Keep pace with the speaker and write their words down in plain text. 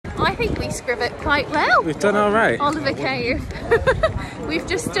think we scrub it quite well. We've done all right. Oliver Cave. We've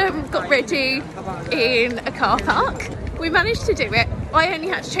just got ready in a car park. We managed to do it. I only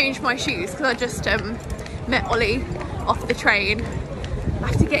had to change my shoes because I just met Ollie off the train.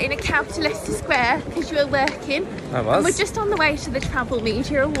 After getting a cab to Leicester Square because you were working. I was. And we're just on the way to the Travel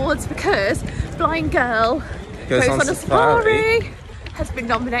Media Awards because Blind Girl Goes on a Safari has been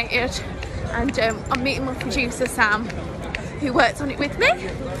nominated. And I'm meeting my producer Sam, who worked on it with me,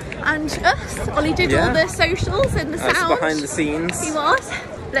 and us. Ollie did all the socials and the sound. Behind the scenes. He was.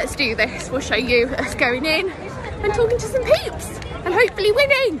 Let's do this. We'll show you us going in and talking to some peeps and hopefully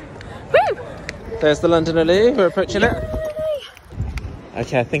winning. Woo! There's the Londoner Loo. We're approaching it.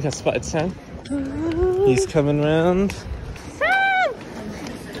 Okay, I think I spotted Sam. He's coming round. Sam!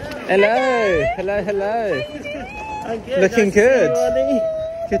 Hello! Hello, hello. I'm good. Looking nice good. To see you, Ollie.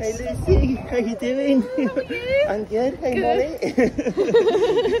 Good. Hey Lucy, how you doing? I'm good. Hey Molly.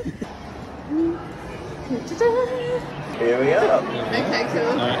 Here we are. Okay, cool.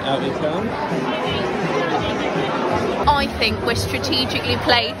 Alright, out we come. I think we're strategically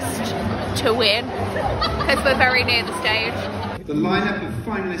placed to win because we're very near the stage. The lineup of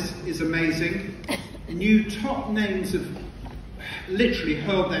finalists is amazing. New top names have literally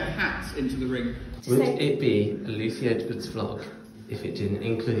hurled their hats into the ring. Would it be a Lucy Edwards vlog if it didn't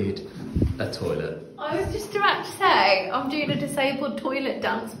include a toilet? I was just about to say, I'm doing a disabled toilet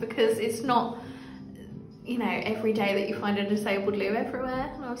dance because it's not, you know, every day that you find a disabled loo everywhere.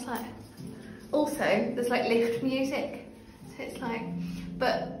 And I was like, also, there's like lift music. So it's like,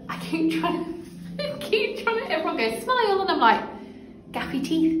 but I keep trying to, everyone goes, smile. And I'm like, gappy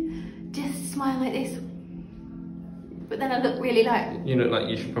teeth, just smile like this. But then I look really like... You look like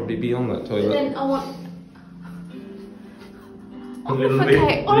you should probably be on that toilet. But then I want... Oliver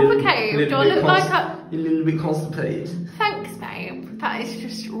Cave, do I look like a... You're a little bit constipated. Thanks, babe. That is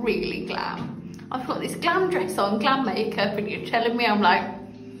just really glam. I've got this glam dress on, glam makeup, and you're telling me I'm like...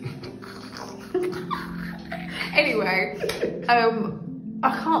 Anyway, I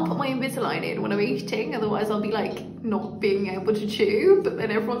can't put my Invisalign in when I'm eating, otherwise I'll be like not being able to chew, but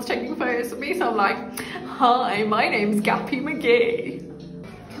then everyone's taking photos of me, so I'm like, hi, my name's Gappy McGee.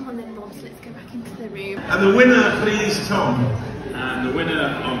 Come on then, Bobs, let's go back into the room. And the winner, please, Tom. And the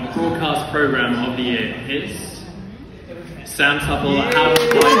winner of Broadcast Programme of the Year is Sam Supple.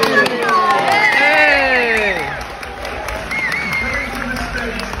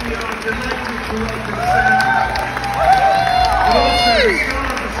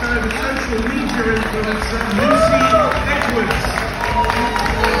 Social media influencer Lucy Edwards.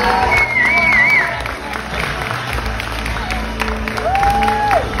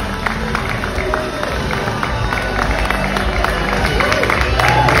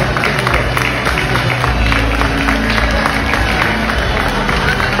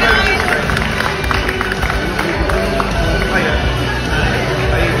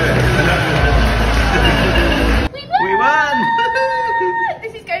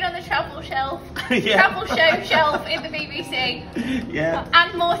 Yeah. Travel show shelf in the BBC. Yeah.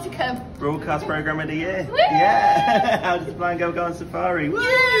 And more to come. Broadcast Programme of the Year. Woo! Yeah. How does the Blind Girl go on safari? Woo!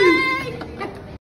 Yay!